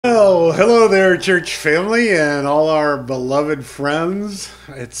Well, hello there, church family and all our beloved friends.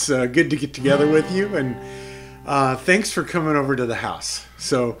 It's good to get together with you, and thanks for coming over to the house.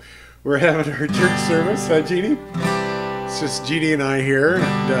 So we're having our church service, huh, Jeannie? It's just Jeannie and I here,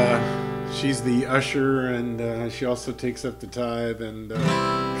 and she's the usher, and she also takes up the tithe and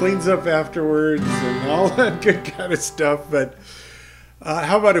cleans up afterwards and all that good kind of stuff. But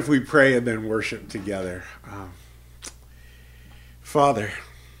how about if we pray and then worship together? Father,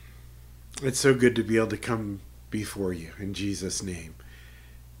 it's so good to be able to come before you in Jesus' name,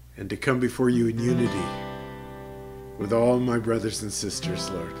 and to come before you in unity with all my brothers and sisters,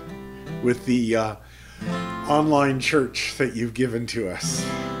 Lord, with the online church that you've given to us,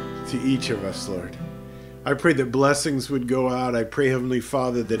 to each of us, Lord. I pray that blessings would go out. I pray, Heavenly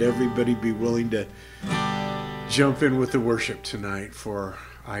Father, that everybody be willing to jump in with the worship tonight, for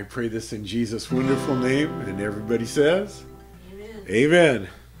I pray this in Jesus' wonderful name, and everybody says, Amen.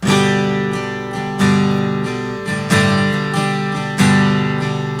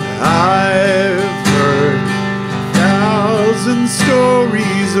 I've heard 1,000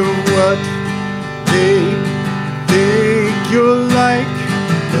 stories of what they think you're like,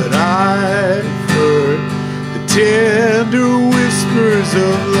 but I've heard the tender whispers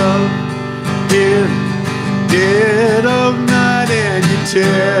of love in dead of night, and you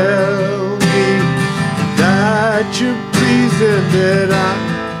tell me that you're pleased and that I'm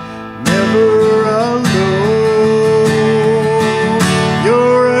never alone.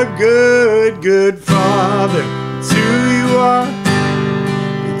 You're a good, good Father. It's who you are.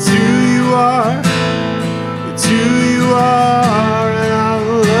 It's who you are. It's who you are, and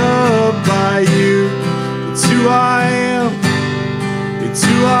I'm loved by you. It's who I am. It's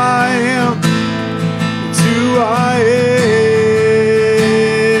who I am. It's who I am.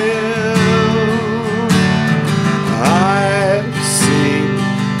 I've seen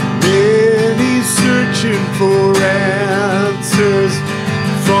many searching for answers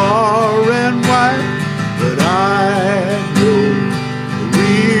far and wide, but I know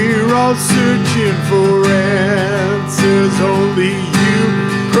we're all searching for answers only you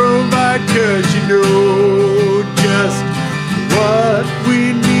provide, 'cause you know just what we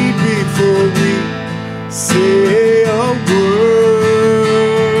need before we say a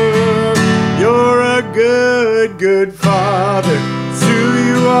word. You're a good, good Father. It's who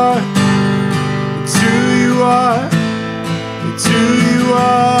you are. It's who you are. It's who you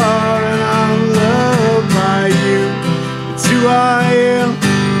are, and I'm loved by you. It's who I am.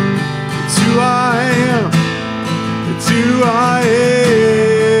 It's who I am. It's who I am.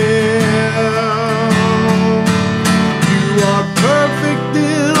 You are perfect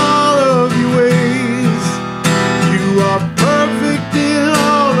in all of your ways. You are perfect in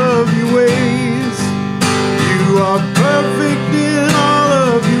all of your ways. You are perfect in all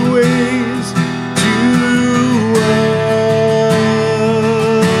of your ways to us.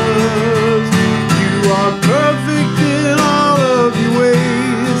 You are perfect in all of your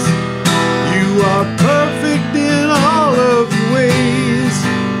ways. You are perfect in all of your ways.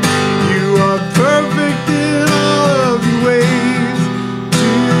 You are perfect in all of your ways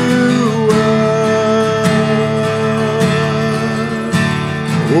to us.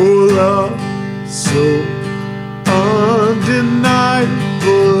 Oh, love so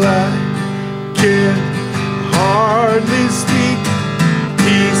undeniable, I can hardly speak.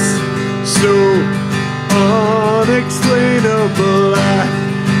 Peace so unexplainable, I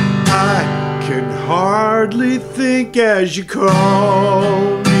can hardly think as you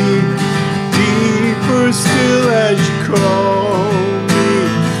call me. Deeper still as you call me.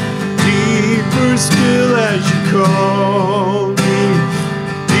 Deeper still as you call me.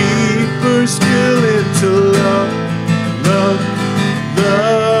 Deeper still into love, love,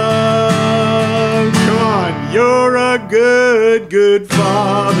 love. Come on, you're a good, good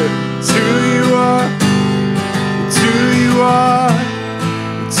Father. It's who you are. It's who you are.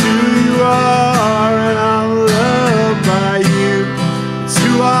 It's who you are, and I'm loved by you. It's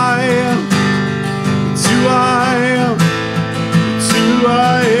who I am. It's who I am. It's who I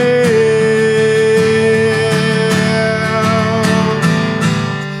am.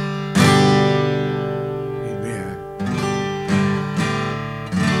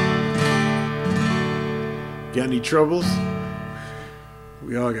 Got any troubles?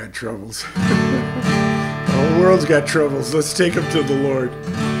 We all got troubles. The whole world's got troubles. Let's take them to the Lord.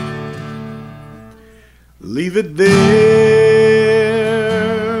 Leave it there.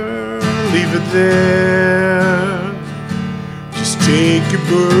 Leave it there. Just take your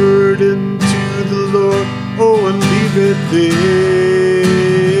burden to the Lord. Oh, and leave it there.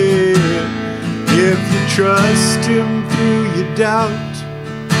 If you trust Him through your doubt,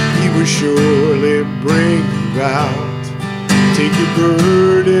 He will surely bring you out. Take your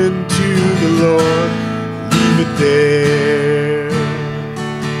burden to the Lord, leave it there.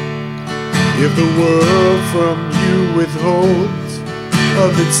 If the world from you withholds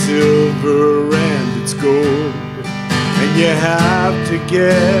of its silver and its gold, and you have to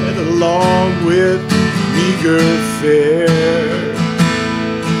get along with meager fare,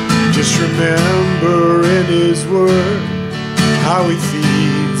 just remember in His Word how He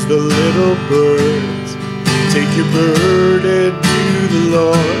feeds the little birds. Take your burden to the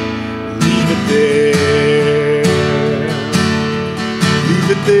Lord, leave it there. Leave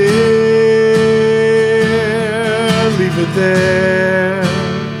it there, leave it there.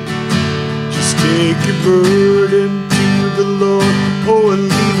 Just take your burden to the Lord, oh, and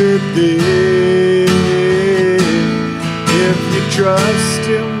leave it there. If you trust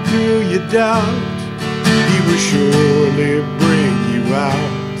Him through your doubt, He will surely bring you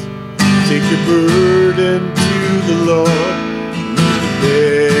out. Take your burden to the Lord, leave it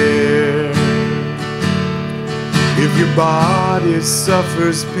there. If your body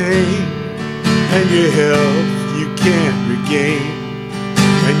suffers pain and your health you can't regain,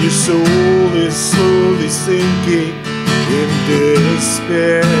 and your soul is slowly sinking in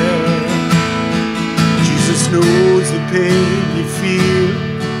despair, Jesus knows the pain you feel.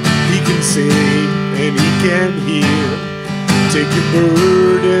 He can save and He can heal. Take your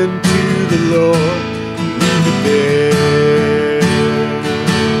burden to the Lord, leave it there.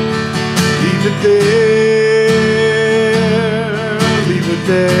 Leave it there, leave it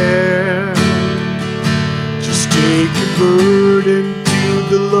there. Just take your burden to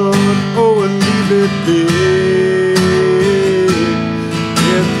the Lord, oh, and leave it there.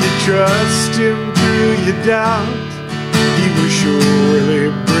 If you trust Him through your doubt, He will surely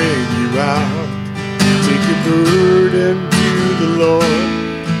bring you out. Take your burden to the Lord,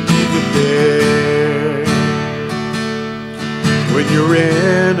 leave it there. When your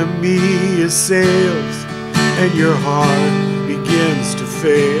enemy assails and your heart begins to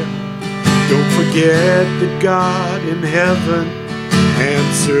fail, don't forget that God in heaven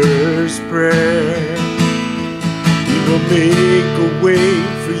answers prayer. He will make a way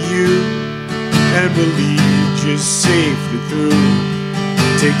for you and will lead you safely through.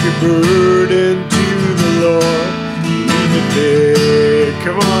 Take your burden to the Lord, leave it there.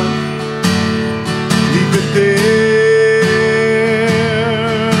 Come on, leave it there,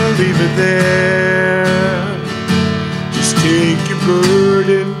 leave it there. Just take your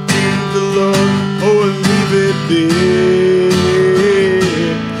burden to the Lord, oh, and leave it there.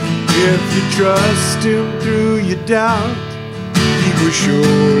 If you trust Him through your doubt, He will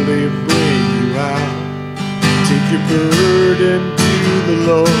surely bring you out. Take your burden to the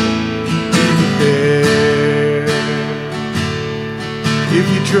Lord, leave it there. If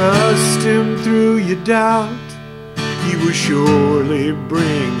you trust Him through your doubt, He will surely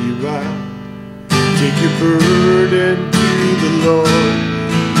bring you out. Take your burden to the Lord,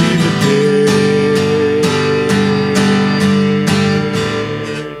 leave it there.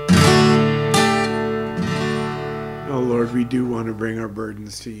 Oh Lord, we do want to bring our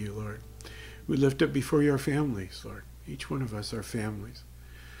burdens to you, Lord. We lift up before you our families, Lord. Each one of us, our families.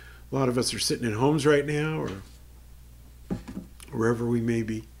 A lot of us are sitting in homes right now or wherever we may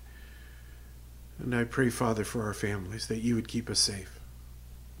be. And I pray, Father, for our families, that you would keep us safe,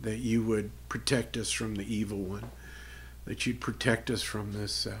 that you would protect us from the evil one, that you'd protect us from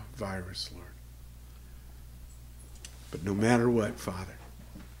this virus, Lord. But no matter what, Father,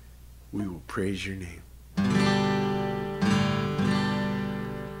 we will praise your name.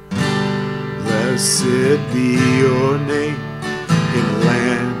 Blessed be your name in a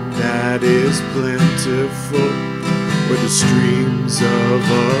land that is plentiful, where the streams of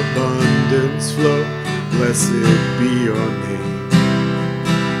abundance flow. Blessed be your name.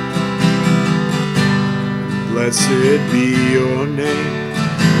 Blessed be your name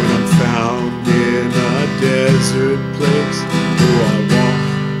when I'm found in a desert place. Though I walk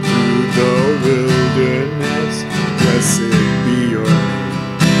through the wilderness, blessed be your name.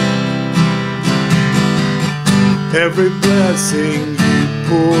 Every blessing you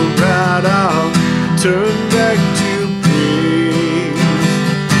pour out, I'll turn back to praise.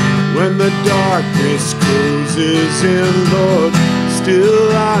 When the darkness closes in, Lord,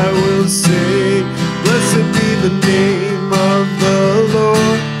 still I will say, blessed be the name of the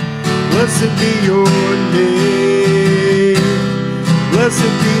Lord. Blessed be your name.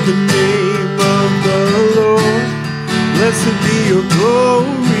 Blessed be the name of the Lord. Blessed be your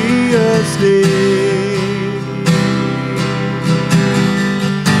glorious name.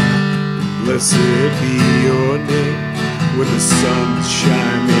 Blessed be your name when the sun's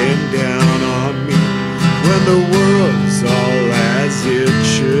shining when the world's all as it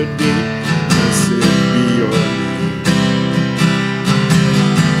should be. Blessed be your name.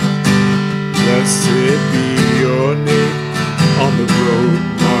 Blessed be your name. On the road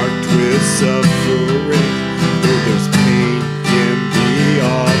marked with suffering, though there's pain in the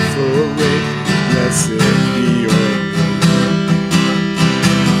offering, blessed be your name.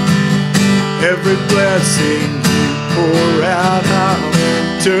 Every blessing you pour out, I'll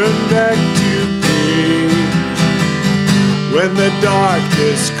turn back to thee. When the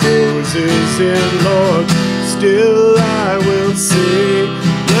darkness closes in, Lord, still I will say,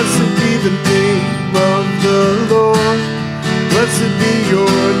 blessed be the name of the Lord. Blessed be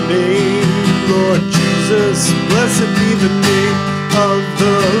your name, Lord Jesus. Blessed be the name of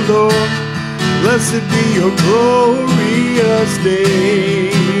the Lord. Blessed be your glorious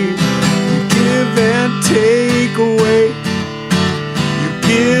name. You give and take away. You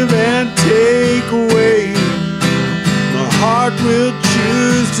give and take away. My heart will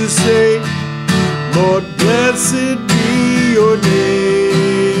choose to say, Lord, blessed be your name.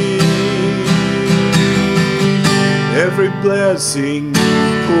 Every blessing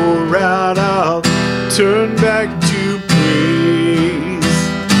you pour out, I'll turn back to praise.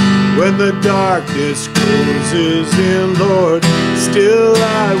 When the darkness closes in, Lord, still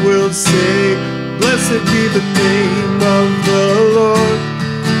I will say, blessed be the name of the Lord.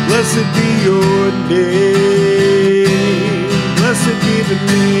 Blessed be your name. Blessed be the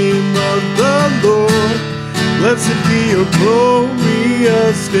name of the Lord. Blessed be your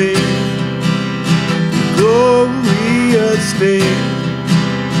glorious name. Glorious name,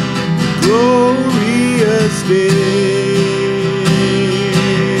 glorious name.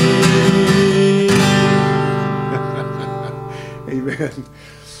 Amen.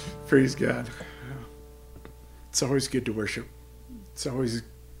 Praise God. It's always good to worship. It's always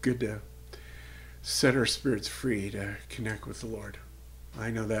good to set our spirits free to connect with the Lord.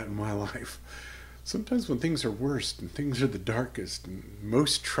 I know that in my life. Sometimes when things are worst and things are the darkest and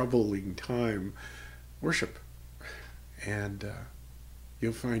most troubling time, worship, and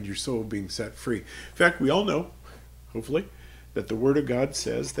you'll find your soul being set free. In fact, we all know, hopefully, that the Word of God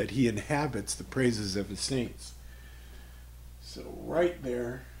says that He inhabits the praises of His saints. So right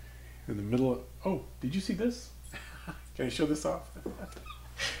there in the middle of, oh, did you see this? Can I show this off?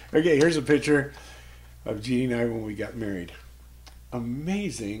 Okay, here's a picture of Jeannie and I when we got married.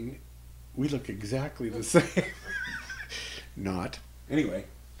 Amazing. We look exactly the same. Not. Anyway.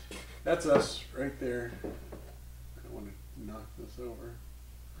 That's us right there. I don't want to knock this over.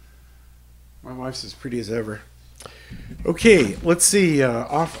 My wife's as pretty as ever. Okay, let's see.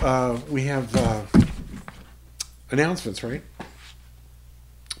 We have announcements, right?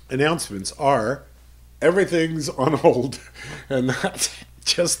 Announcements are everything's on hold. And that's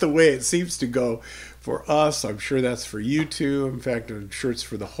just the way it seems to go for us. I'm sure that's for you too. In fact, I'm sure it's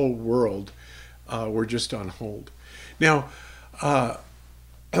for the whole world. We're just on hold. Now,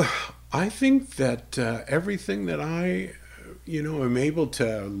 I think that everything that I, am able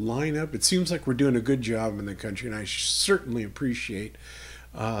to line up, it seems like we're doing a good job in the country, and I certainly appreciate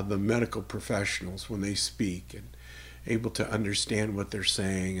the medical professionals when they speak and able to understand what they're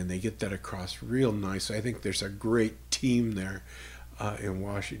saying, and they get that across real nice. I think there's a great team there in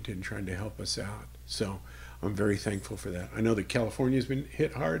Washington trying to help us out. So I'm very thankful for that. I know that California's been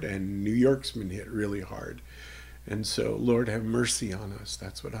hit hard, and New York's been hit really hard. And so, Lord, have mercy on us.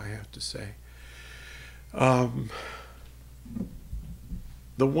 That's what I have to say.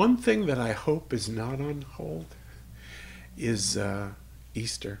 The one thing that I hope is not on hold is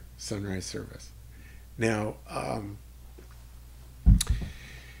Easter sunrise service. Now,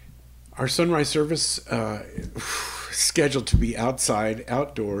 our sunrise service is scheduled to be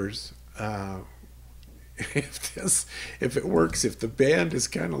outdoors. If it works, if the band is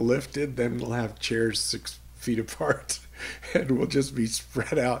kind of lifted, then we'll have chairs 6 feet apart, and we'll just be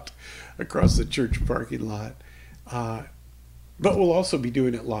spread out across the church parking lot. But we'll also be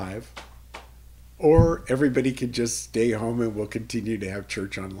doing it live, or everybody can just stay home and we'll continue to have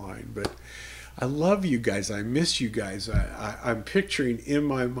church online. But I love you guys. I miss you guys. I'm picturing in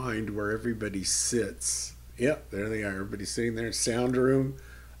my mind where everybody sits. Yep, there they are. Everybody's sitting there. Sound room,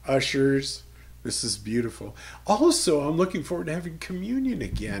 ushers. This is beautiful. Also, I'm looking forward to having communion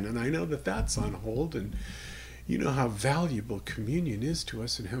again, and I know that that's on hold, and you know how valuable communion is to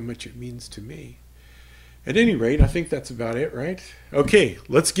us and how much it means to me. At any rate, I think that's about it, right? Okay,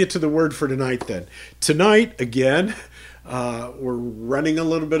 let's get to the word for tonight then. Tonight, again, we're running a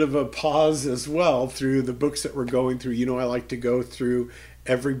little bit of a pause as well through the books that we're going through. You know, I like to go through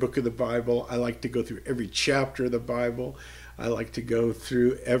every book of the Bible. I like to go through every chapter of the Bible. I like to go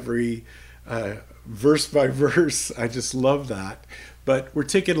through every verse by verse. I just love that. But we're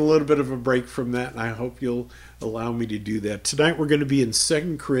taking a little bit of a break from that, and I hope you'll allow me to do that. Tonight we're going to be in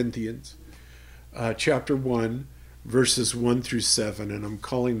 2 Corinthians chapter 1, verses 1 through 7, and I'm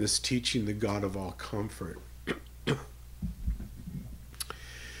calling this teaching the God of all comfort.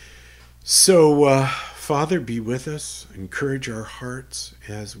 So, Father, be with us. Encourage our hearts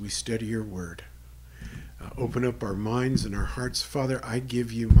as we study your word. Open up our minds and our hearts. Father, I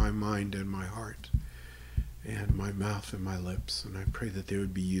give you my mind and my heart and my mouth and my lips, and I pray that they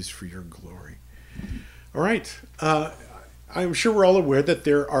would be used for your glory. All right. I'm sure we're all aware that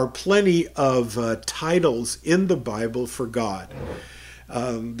there are plenty of titles in the Bible for God.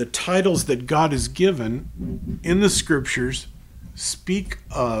 The titles that God has given in the scriptures speak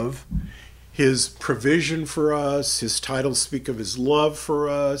of his provision for us. His titles speak of his love for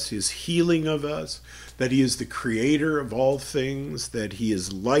us, his healing of us, that he is the creator of all things, that he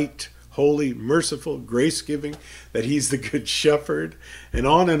is light, holy, merciful, grace-giving, that he's the good shepherd, and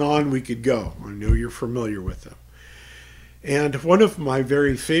on we could go. I know you're familiar with them. And one of my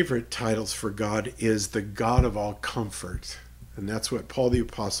very favorite titles for God is the God of all comfort. And that's what Paul the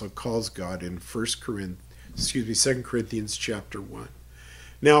Apostle calls God in 2 Corinthians chapter 1.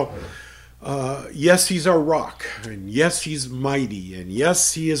 Now, yes, he's our rock, and yes, he's mighty, and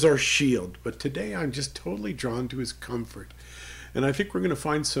yes, he is our shield. But today I'm just totally drawn to his comfort. And I think we're going to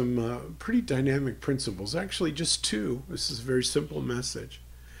find some pretty dynamic principles. Actually, just two. This is a very simple message.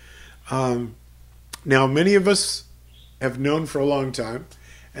 Now, many of us have known for a long time,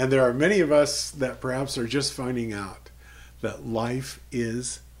 and there are many of us that perhaps are just finding out that life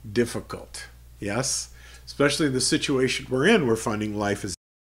is difficult. Yes? Especially in the situation we're in, we're finding life is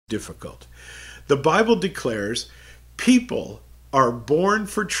difficult. The Bible declares people are born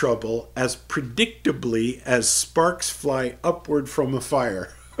for trouble as predictably as sparks fly upward from a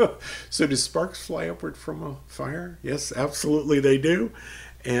fire. So do sparks fly upward from a fire? Yes, absolutely they do.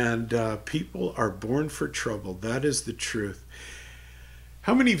 And people are born for trouble. That is the truth.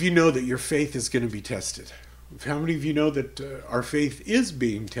 How many of you know that your faith is going to be tested? How many of you know that our faith is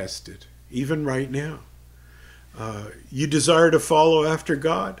being tested, even right now? You desire to follow after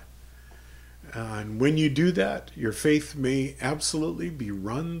God. And when you do that, your faith may absolutely be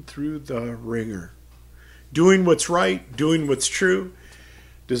run through the ringer. Doing what's right, doing what's true,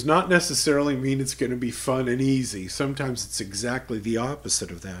 does not necessarily mean it's going to be fun and easy. Sometimes it's exactly the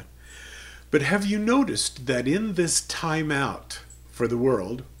opposite of that. But have you noticed that in this time out for the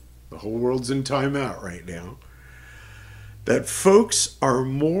world, the whole world's in time out right now, that folks are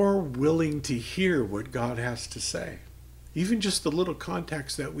more willing to hear what God has to say? Even just the little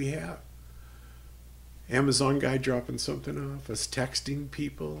contacts that we have. Amazon guy dropping something off, us texting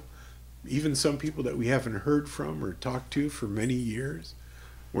people, even some people that we haven't heard from or talked to for many years.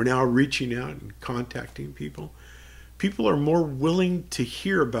 We're now reaching out and contacting people. People are more willing to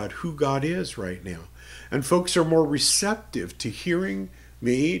hear about who God is right now. And folks are more receptive to hearing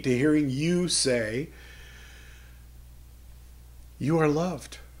me, to hearing you say, you are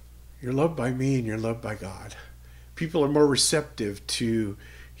loved. You're loved by me and you're loved by God. People are more receptive to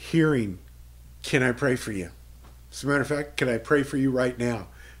hearing, can I pray for you? As a matter of fact, can I pray for you right now?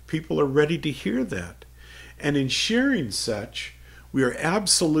 People are ready to hear that. And in sharing such, we are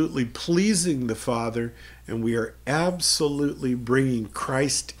absolutely pleasing the Father, and we are absolutely bringing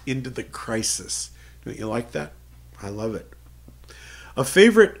Christ into the crisis. Don't you like that? I love it. A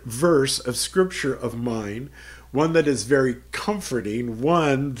favorite verse of Scripture of mine, one that is very comforting,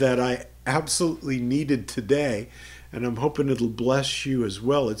 one that I absolutely needed today, and I'm hoping it'll bless you as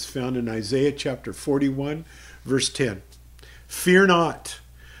well. It's found in Isaiah chapter 41, verse 10. Fear not,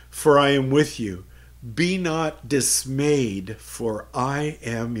 for I am with you. Be not dismayed, for I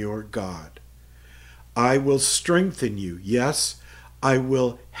am your God. I will strengthen you. Yes, I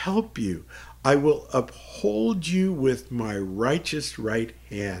will help you. I will uphold you with my righteous right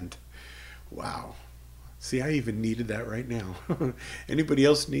hand. Wow. See, I even needed that right now. Anybody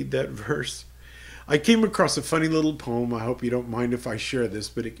else need that verse? I came across a funny little poem. I hope you don't mind if I share this,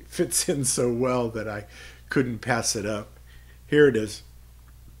 but it fits in so well that I couldn't pass it up. Here it is.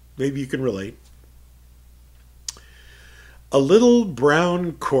 Maybe you can relate. A little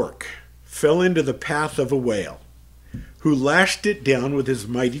brown cork fell into the path of a whale, who lashed it down with his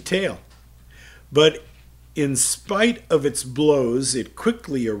mighty tail. But in spite of its blows, it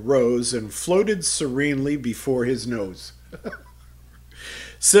quickly arose and floated serenely before his nose.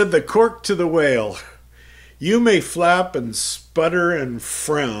 Said the cork to the whale, you may flap and sputter and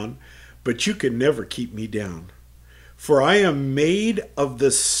frown, but you can never keep me down. For I am made of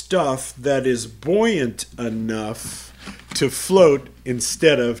the stuff that is buoyant enough to float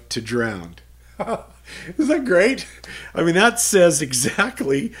instead of to drown. Isn't that great? I mean, that says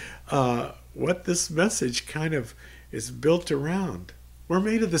exactly what this message kind of is built around. We're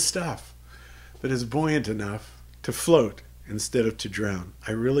made of the stuff that is buoyant enough to float instead of to drown.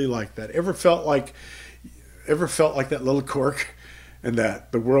 I really like that. Ever felt like that little cork and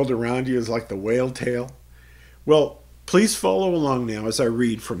that the world around you is like the whale tail? Well, please follow along now as I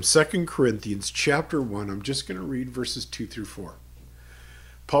read from 2 Corinthians chapter 1. I'm just going to read verses 2 through 4.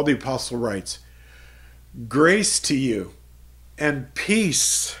 Paul the Apostle writes, "Grace to you and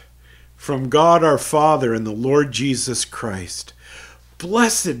peace from God our Father and the Lord Jesus Christ.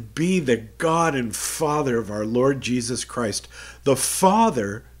 Blessed be the God and Father of our Lord Jesus Christ, the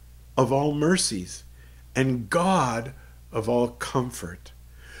Father of all mercies and God of all comfort,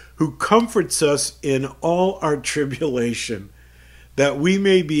 who comforts us in all our tribulation, that we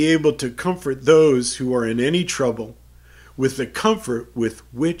may be able to comfort those who are in any trouble with the comfort with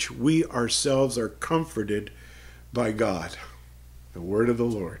which we ourselves are comforted by God." The word of the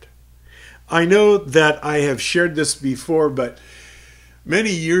Lord. I know that I have shared this before, but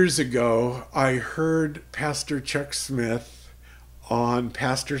many years ago, I heard Pastor Chuck Smith on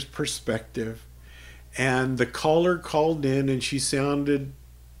Pastor's Perspective, and the caller called in and she sounded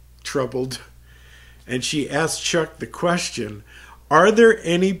troubled, and she asked Chuck the question, "Are there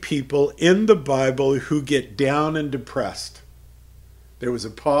any people in the Bible who get down and depressed?" There was a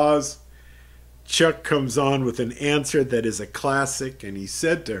pause. Chuck comes on with an answer that is a classic, and he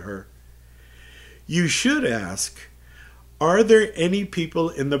said to her, "You should ask, are there any people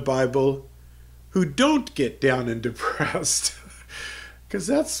in the Bible who don't get down and depressed?" Because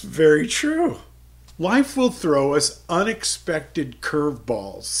that's very true. Life will throw us unexpected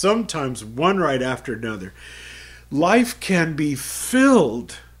curveballs, sometimes one right after another. Life can be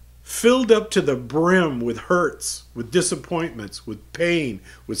filled up to the brim with hurts, with disappointments, with pain,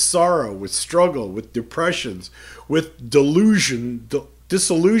 with sorrow, with struggle, with depressions, with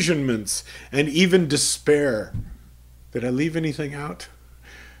disillusionments, and even despair. Did I leave anything out?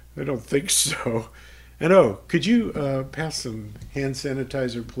 I don't think so. And could you pass some hand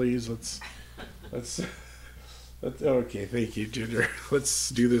sanitizer, please? Let's okay, thank you, Ginger. Let's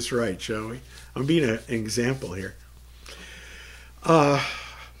do this right, shall we? I'm being an example here.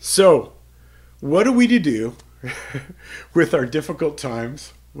 So, what are we to do with our difficult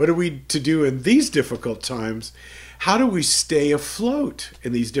times? What are we to do in these difficult times? How do we stay afloat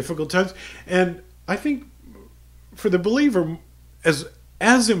in these difficult times? And I think for the believer,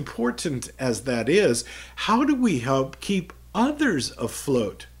 as important as that is, how do we help keep others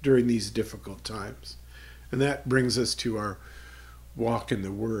afloat during these difficult times? And that brings us to our walk in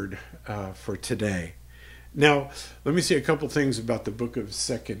the Word for today. Now, let me say a couple things about the book of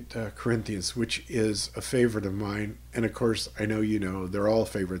 2 Corinthians, which is a favorite of mine. And of course, I know you know, they're all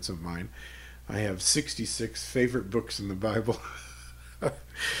favorites of mine. I have 66 favorite books in the Bible.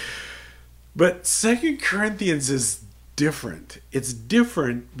 But 2 Corinthians is different. It's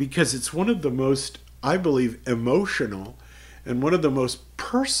different because it's one of the most, I believe, emotional and one of the most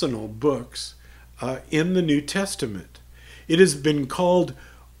personal books in the New Testament. It has been called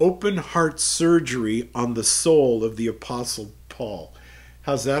open heart surgery on the soul of the Apostle Paul.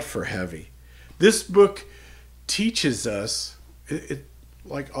 How's that for heavy? This book teaches us,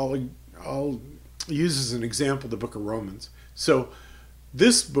 like I'll use as an example the book of Romans. So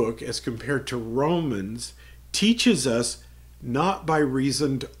this book, as compared to Romans, teaches us not by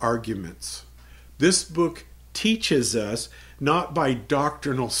reasoned arguments. This book teaches us not by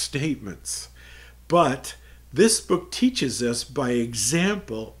doctrinal statements, but this book teaches us by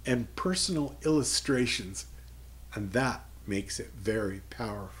example and personal illustrations, and that makes it very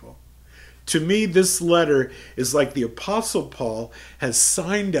powerful. To me, this letter is like the Apostle Paul has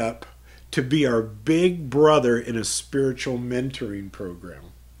signed up to be our big brother in a spiritual mentoring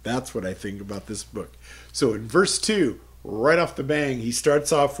program. That's what I think about this book. So in verse 2, right off the bang, he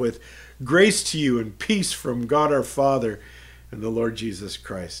starts off with, "Grace to you and peace from God our Father and the Lord Jesus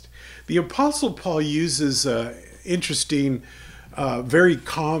Christ." The Apostle Paul uses an interesting, very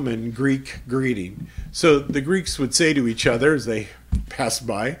common Greek greeting. So the Greeks would say to each other as they pass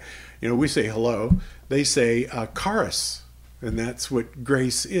by, we say hello, they say charis, and that's what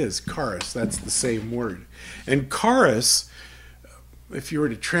grace is, charis. That's the same word. And charis, if you were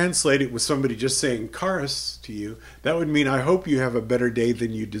to translate it with somebody just saying charis to you, that would mean, I hope you have a better day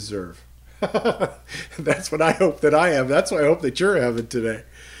than you deserve. That's what I hope that I have. That's what I hope that you're having today.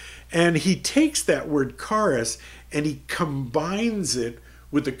 And he takes that word charis and he combines it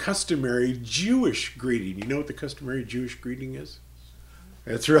with the customary Jewish greeting. You know what the customary Jewish greeting is?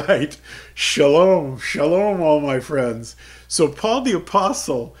 That's right. Shalom. Shalom, all my friends. So Paul the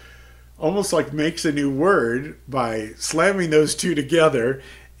Apostle almost like makes a new word by slamming those two together,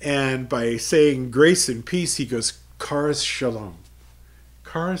 and by saying grace and peace, he goes, Charis Shalom.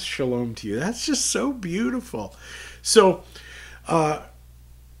 Charis Shalom to you. That's just so beautiful. So,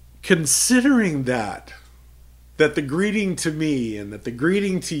 considering that the greeting to me and that the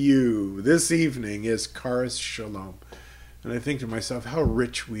greeting to you this evening is Charis Shalom. And I think to myself, how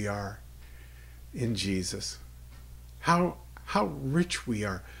rich we are in Jesus. How rich we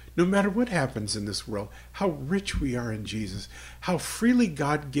are. No matter what happens in this world, how rich we are in Jesus. How freely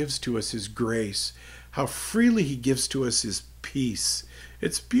God gives to us his grace. How freely he gives to us his peace.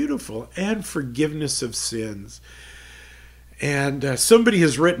 It's beautiful. And forgiveness of sins. And somebody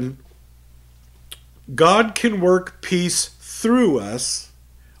has written, God can work peace through us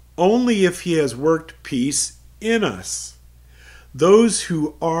only if he has worked peace in us. Those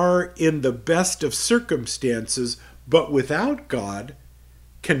who are in the best of circumstances but without God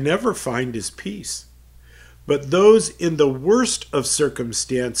can never find his peace. But those in the worst of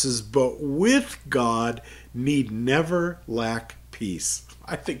circumstances but with God need never lack peace.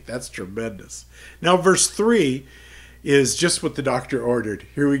 I think that's tremendous. Now verse 3 is just what the doctor ordered.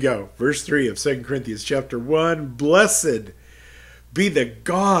 Here we go. Verse 3 of 2 Corinthians chapter 1. Blessed be the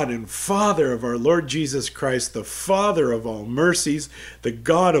God and Father of our Lord Jesus Christ, the Father of all mercies, the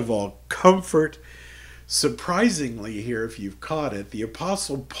God of all comfort. Surprisingly here, if you've caught it, the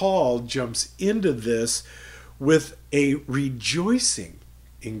Apostle Paul jumps into this with a rejoicing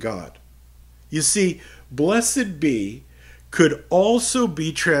in God. You see, blessed be could also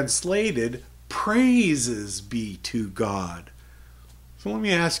be translated praises be to God. So let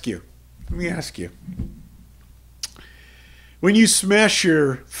me ask you. When you smash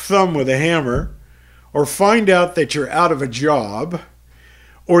your thumb with a hammer, or find out that you're out of a job,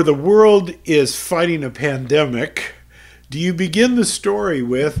 or the world is fighting a pandemic, do you begin the story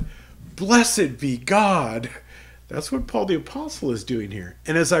with, blessed be God? That's what Paul the Apostle is doing here.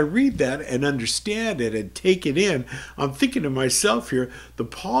 And as I read that and understand it and take it in, I'm thinking to myself here,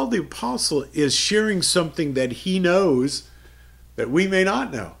 Paul the Apostle is sharing something that he knows that we may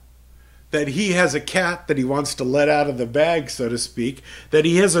not know. That he has a cat that he wants to let out of the bag, so to speak. That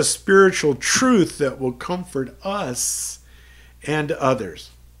he has a spiritual truth that will comfort us and others.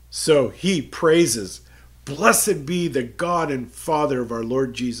 So he praises, blessed be the God and Father of our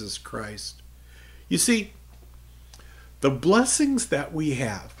Lord Jesus Christ. You see, the blessings that we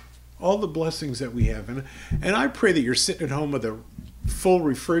have, all the blessings that we have, and I pray that you're sitting at home with a full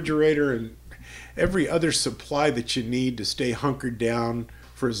refrigerator and every other supply that you need to stay hunkered down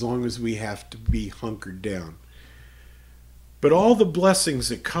for as long as we have to be hunkered down. But all the blessings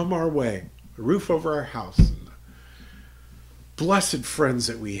that come our way, the roof over our house, and the blessed friends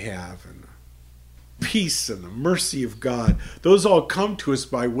that we have, and the peace and the mercy of God, those all come to us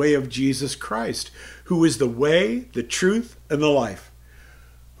by way of Jesus Christ, who is the way, the truth, and the life,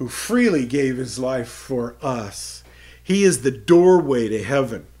 who freely gave his life for us. He is the doorway to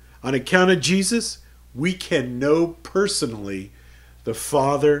heaven. On account of Jesus, we can know personally the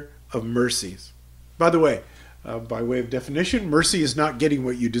Father of mercies. By the way, by way of definition, mercy is not getting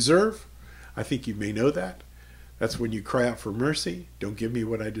what you deserve. I think you may know that. That's when you cry out for mercy. Don't give me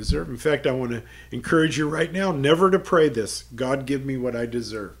what I deserve. In fact, I want to encourage you right now never to pray this, God, give me what I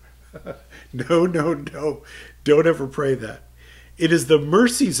deserve. No. Don't ever pray that. It is the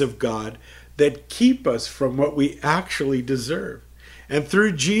mercies of God that keep us from what we actually deserve. And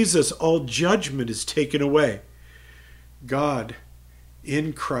through Jesus, all judgment is taken away. God,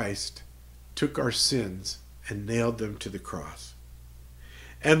 in Christ, took our sins and nailed them to the cross.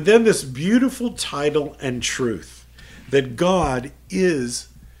 And then this beautiful title and truth that God is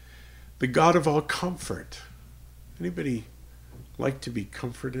the God of all comfort. Anybody like to be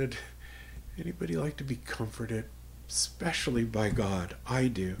comforted? Anybody like to be comforted? Especially by God. I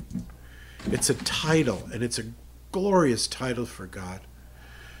do. It's a title, and it's a glorious title for God.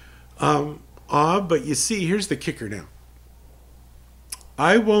 But you see, here's the kicker now.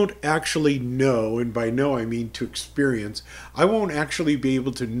 I won't actually know, and by know I mean to experience, I won't actually be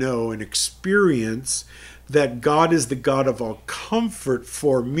able to know and experience that God is the God of all comfort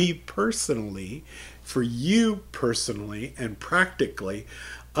for me personally, for you personally, and practically,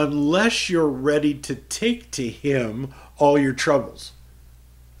 unless you're ready to take to him all your troubles.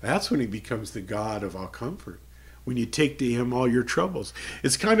 That's when he becomes the God of all comfort. When you take to him all your troubles.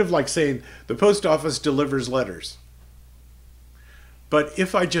 It's kind of like saying the post office delivers letters. But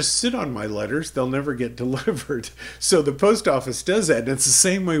if I just sit on my letters, they'll never get delivered. So the post office does that. And it's the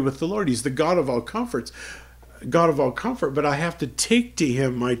same way with the Lord. He's the God of all comforts, God of all comfort, but I have to take to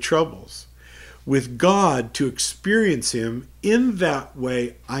him my troubles. with God to experience him in that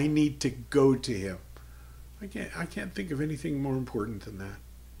way, I need to go to him. I can't think of anything more important than that.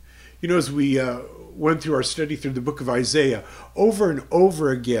 You know, as we went through our study through the book of Isaiah, over and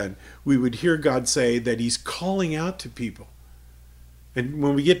over again, we would hear God say that he's calling out to people. And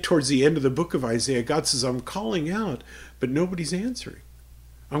when we get towards the end of the book of Isaiah, God says, I'm calling out, but nobody's answering.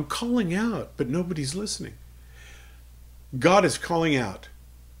 I'm calling out, but nobody's listening. God is calling out.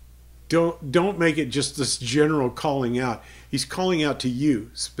 Don't make it just this general calling out. He's calling out to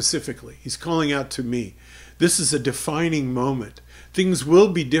you specifically. He's calling out to me. This is a defining moment. Things will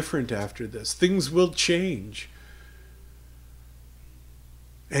be different after this. Things will change.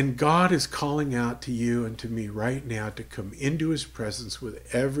 And God is calling out to you and to me right now to come into his presence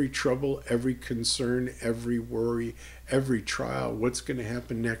with every trouble, every concern, every worry, every trial. What's going to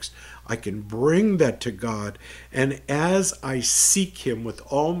happen next? I can bring that to God. And as I seek him with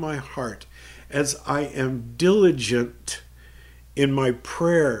all my heart, as I am diligent in my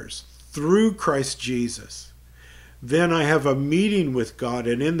prayers through Christ Jesus, then I have a meeting with God,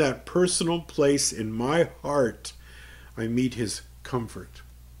 and in that personal place in my heart, I meet his comfort.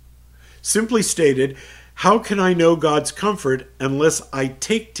 Simply stated, how can I know God's comfort unless I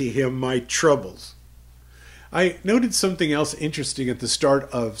take to him my troubles? I noted something else interesting at the start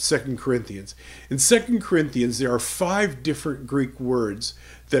of 2 Corinthians. In 2 Corinthians, there are 5 different Greek words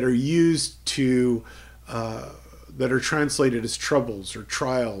that are used to, that are translated as troubles or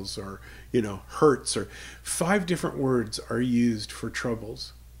trials or, hurts, or 5 different words are used for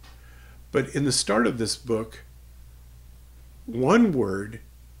troubles. But in the start of this book, one word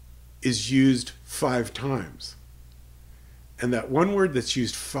is used 5 times. And that one word that's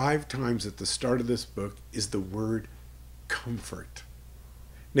used 5 times at the start of this book is the word comfort.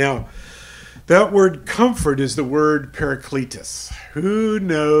 Now, that word comfort is the word parakletos. Who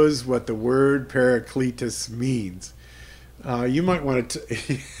knows what the word parakletos means? You might want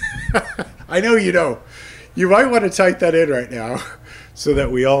to... I know you know. You might want to type that in right now so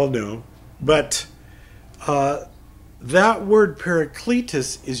that we all know. But that word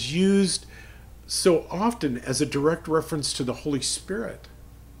parakletos is used so often as a direct reference to the Holy Spirit.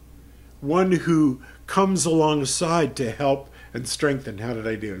 One who comes alongside to help and strengthen. How did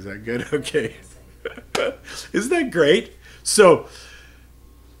I do? Is that good? Okay. Isn't that great? So,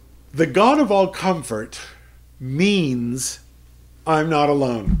 the God of all comfort means I'm not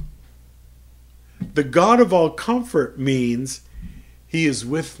alone. The God of all comfort means he is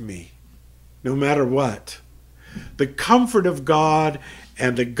with me no matter what. The comfort of God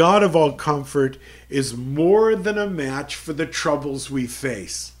and the God of all comfort is more than a match for the troubles we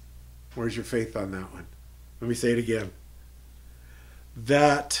face. Where's your faith on that one? Let me say it again.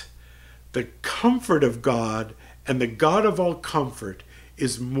 That the comfort of God and the God of all comfort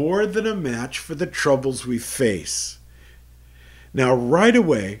is more than a match for the troubles we face. Now, right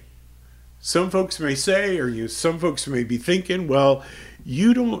away, some folks may say, or some folks may be thinking, well,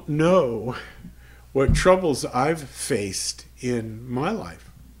 you don't know what troubles I've faced in my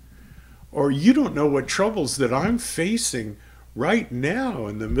life. Or you don't know what troubles that I'm facing right now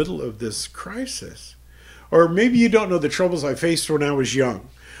in the middle of this crisis. Or maybe you don't know the troubles I faced when I was young.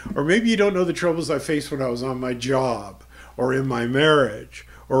 Or maybe you don't know the troubles I faced when I was on my job, or in my marriage,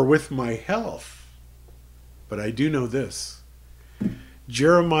 or with my health. But I do know this.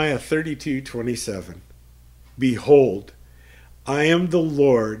 Jeremiah 32:27. Behold, I am the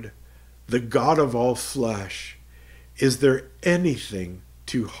Lord, the God of all flesh. Is there anything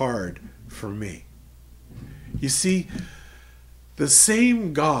too hard for me? You see, the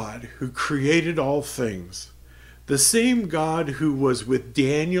same God who created all things, the same God who was with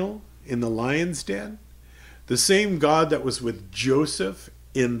Daniel in the lion's den, the same God that was with Joseph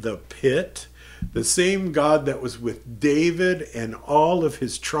in the pit, the same God that was with David and all of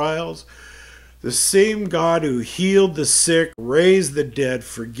his trials, the same God who healed the sick, raised the dead,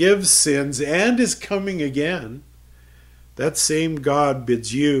 forgives sins, and is coming again, that same God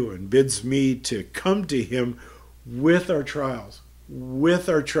bids you and bids me to come to him with our trials, with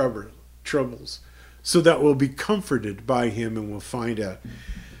our troubles, so that we'll be comforted by him and we'll find out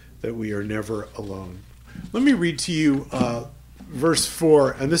that we are never alone. Let me read to you verse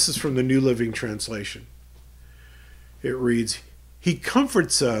 4, and this is from the New Living Translation. It reads, he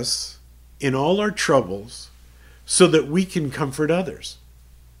comforts us in all our troubles so that we can comfort others.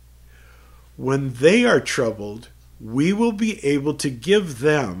 When they are troubled, we will be able to give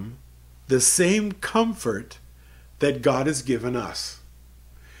them the same comfort that God has given us.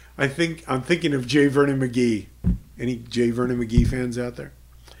 I'm thinking of J. Vernon McGee. Any J. Vernon McGee fans out there?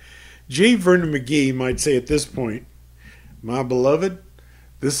 J. Vernon McGee might say at this point, my beloved,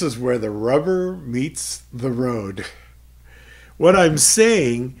 This is where the rubber meets the road. What I'm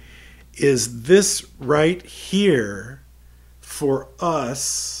saying is this right here for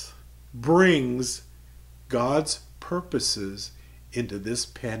us brings God's purposes into this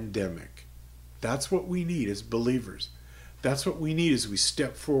pandemic. That's what we need as believers. That's what we need as we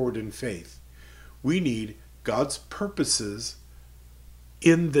step forward in faith. We need God's purposes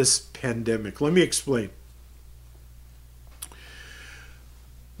in this pandemic. Let me explain.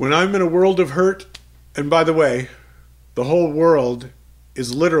 When I'm in a world of hurt, and by the way, the whole world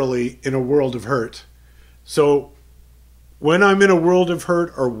is literally in a world of hurt. So when I'm in a world of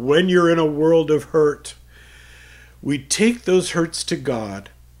hurt, or when you're in a world of hurt, we take those hurts to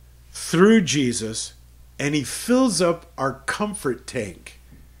God through Jesus, and he fills up our comfort tank.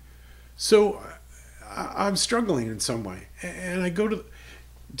 So I'm struggling in some way, and I go to,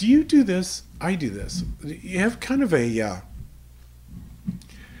 do you do this? I do this. You have kind of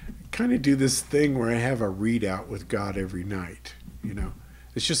do this thing where I have a readout with God every night. You know,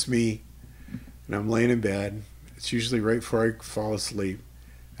 it's just me, and I'm laying in bed. It's usually right before I fall asleep,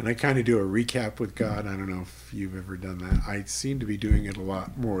 and I kind of do a recap with God. I don't know if you've ever done that. I seem to be doing it a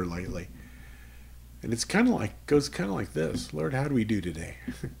lot more lately, and it's kind of like, goes kind of like this: Lord, how do we do today?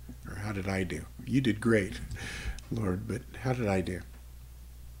 Or how did I do? You did great, Lord, but how did I do?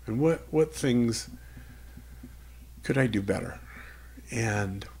 And what things could I do better?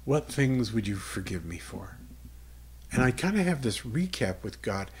 And what things would you forgive me for? And I kind of have this recap with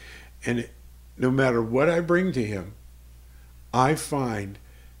God. And no matter what I bring to him, I find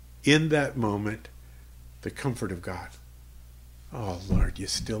in that moment the comfort of God. Oh, Lord, you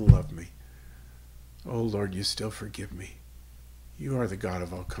still love me. Oh, Lord, you still forgive me. You are the God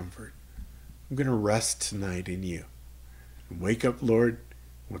of all comfort. I'm going to rest tonight in you. Wake up, Lord.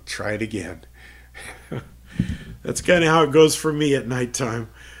 We'll try it again. That's kind of how it goes for me at nighttime.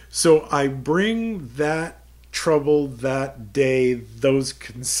 So I bring that trouble, that day, those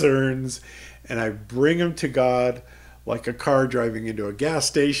concerns, and I bring them to God like a car driving into a gas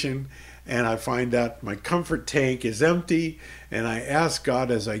station, and I find out my comfort tank is empty, and I ask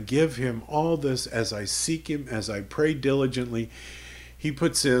God as I give him all this, as I seek him, as I pray diligently, he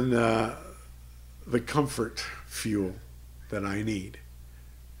puts in the comfort fuel that I need.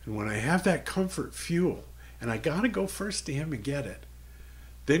 And when I have that comfort fuel, and I got to go first to him and get it,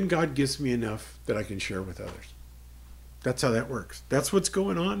 then God gives me enough that I can share with others. That's how that works. That's what's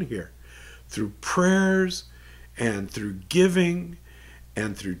going on here. Through prayers and through giving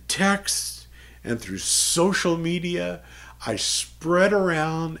and through texts and through social media, I spread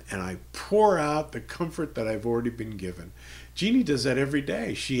around and I pour out the comfort that I've already been given. Jeannie does that every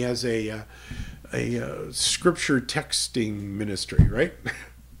day. She has a scripture texting ministry, right?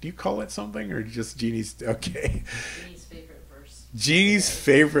 Do you call it something, or just Jeannie's? Okay. Jeannie's favorite verse. Jeannie's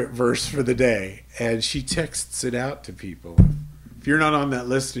favorite verse for the day, and she texts it out to people. If you're not on that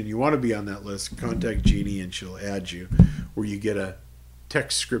list and you want to be on that list, contact Jeannie and she'll add you, where you get a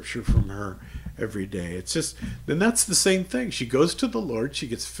text scripture from her every day. It's just, then that's the same thing. She goes to the Lord, she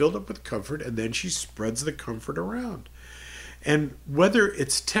gets filled up with comfort, and then she spreads the comfort around. And whether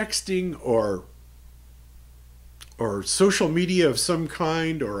it's texting or social media of some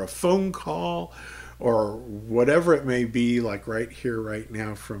kind, or a phone call, or whatever it may be, like right here, right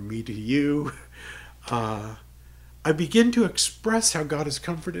now, from me to you, I begin to express how God has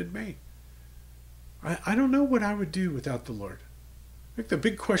comforted me. I don't know what I would do without the Lord. Like the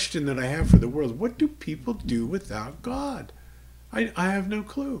big question that I have for the world, what do people do without God? I have no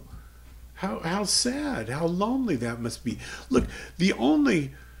clue. How sad, how lonely that must be. Look, the only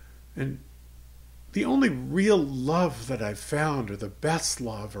real love that I've found, or the best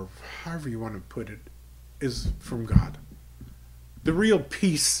love, or however you want to put it, is from God. The real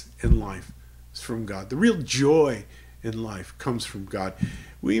peace in life is from God. The real joy in life comes from God.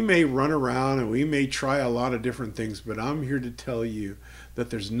 We may run around and we may try a lot of different things, but I'm here to tell you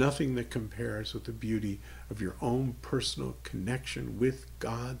that there's nothing that compares with the beauty of your own personal connection with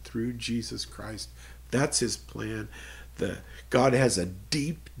God through Jesus Christ. That's his plan. God has a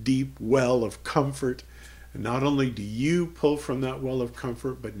deep, deep well of comfort. And not only do you pull from that well of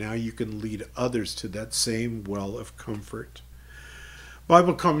comfort, but now you can lead others to that same well of comfort.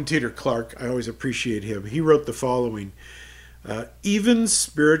 Bible commentator Clark, I always appreciate him. He wrote the following: even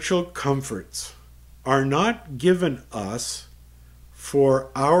spiritual comforts are not given us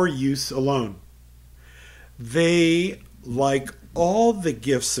for our use alone. They, like all the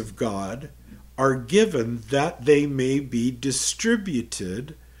gifts of God, are given that they may be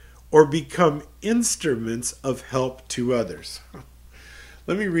distributed or become instruments of help to others.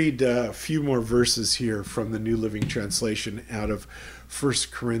 Let me read a few more verses here from the New Living Translation out of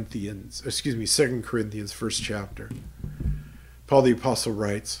 2 Corinthians, first chapter. Paul the Apostle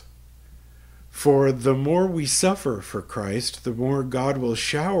writes, "For the more we suffer for Christ, the more God will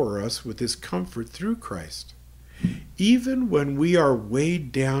shower us with his comfort through Christ, even when we are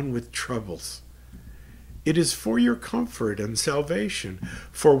weighed down with troubles. It is for your comfort and salvation.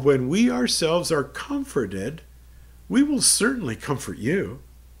 For when we ourselves are comforted, we will certainly comfort you.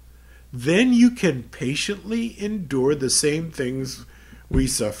 Then you can patiently endure the same things we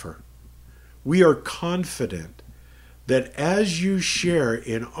suffer. We are confident that as you share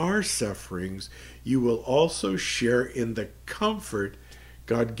in our sufferings, you will also share in the comfort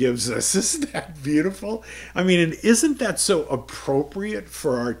God gives us." Isn't that beautiful? I mean, and isn't that so appropriate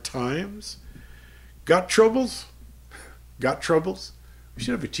for our times? Got troubles? Got troubles? We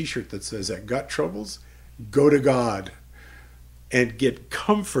should have a t-shirt that says that. Got troubles? Go to God and get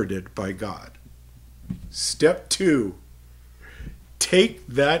comforted by God. Step 2, take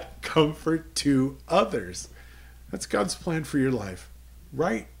that comfort to others. That's God's plan for your life.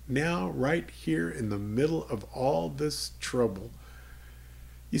 Right now, right here in the middle of all this trouble.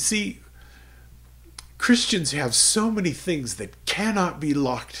 You see, Christians have so many things that cannot be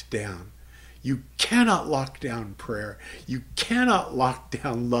locked down. You cannot lock down prayer. You cannot lock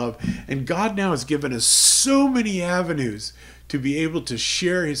down love. And God now has given us so many avenues to be able to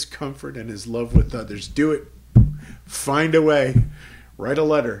share his comfort and his love with others. Do it. Find a way. Write a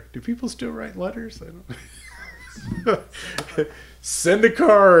letter. Do people still write letters? I don't. Send a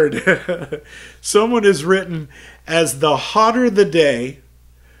card. Someone has written, "As the hotter the day,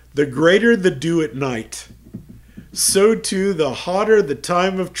 the greater the dew at night. So too, the hotter the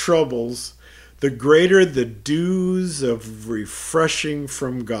time of troubles, the greater the dews of refreshing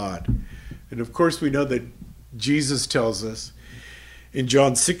from God." And of course, we know that Jesus tells us in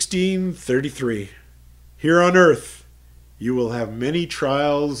John 16:33, "Here on earth you will have many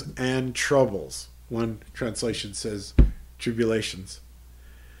trials and troubles." One translation says tribulations.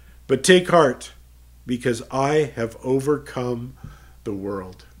 "But take heart, because I have overcome the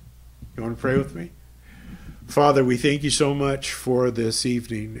world." You want to pray with me? Father, we thank you so much for this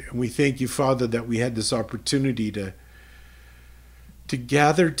evening. And we thank you, Father, that we had this opportunity to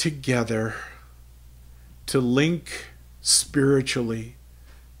gather together, to link spiritually,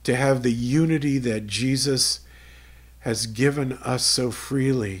 to have the unity that Jesus has given us so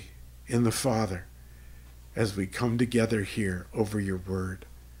freely in the Father as we come together here over your word.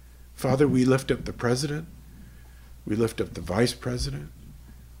 Father, we lift up the president. We lift up the vice president.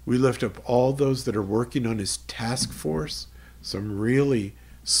 We lift up all those that are working on his task force, some really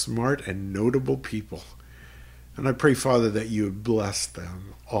smart and notable people. And I pray, Father, that you would bless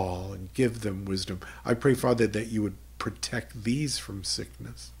them all and give them wisdom. I pray, Father, that you would protect these from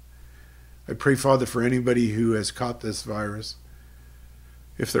sickness. I pray, Father, for anybody who has caught this virus.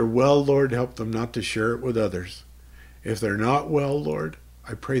 If they're well, Lord, help them not to share it with others. If they're not well, Lord,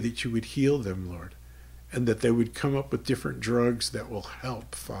 I pray that you would heal them, Lord, and that they would come up with different drugs that will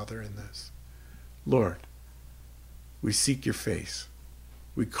help, Father, in this. Lord, we seek your face.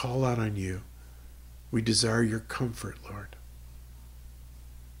 We call out on you. We desire your comfort, Lord.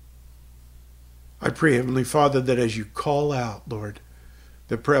 I pray, Heavenly Father, that as you call out, Lord,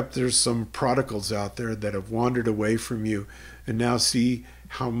 that perhaps there's some prodigals out there that have wandered away from you and now see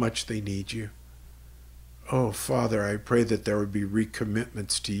how much they need you. Oh, Father, I pray that there would be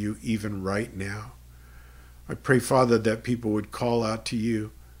recommitments to you even right now. I pray, Father, that people would call out to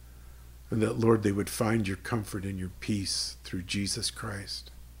you and that, Lord, they would find your comfort and your peace through Jesus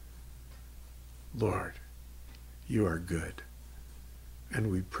Christ. Lord, you are good,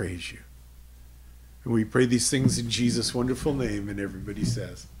 and we praise you. And we pray these things in Jesus' wonderful name, and everybody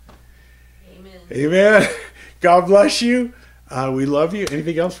says, Amen. Amen. God bless you. We love you.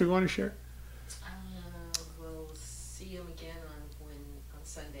 Anything else we want to share? We'll see him again on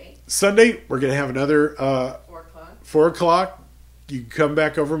Sunday. Sunday, we're going to have another 4 o'clock. 4 o'clock. You can come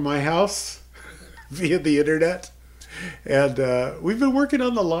back over to my house via the internet. And we've been working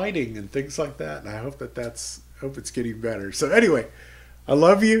on the lighting and things like that. And I hope hope it's getting better. So anyway, I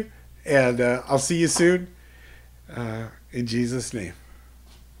love you. And I'll see you soon. In Jesus' name.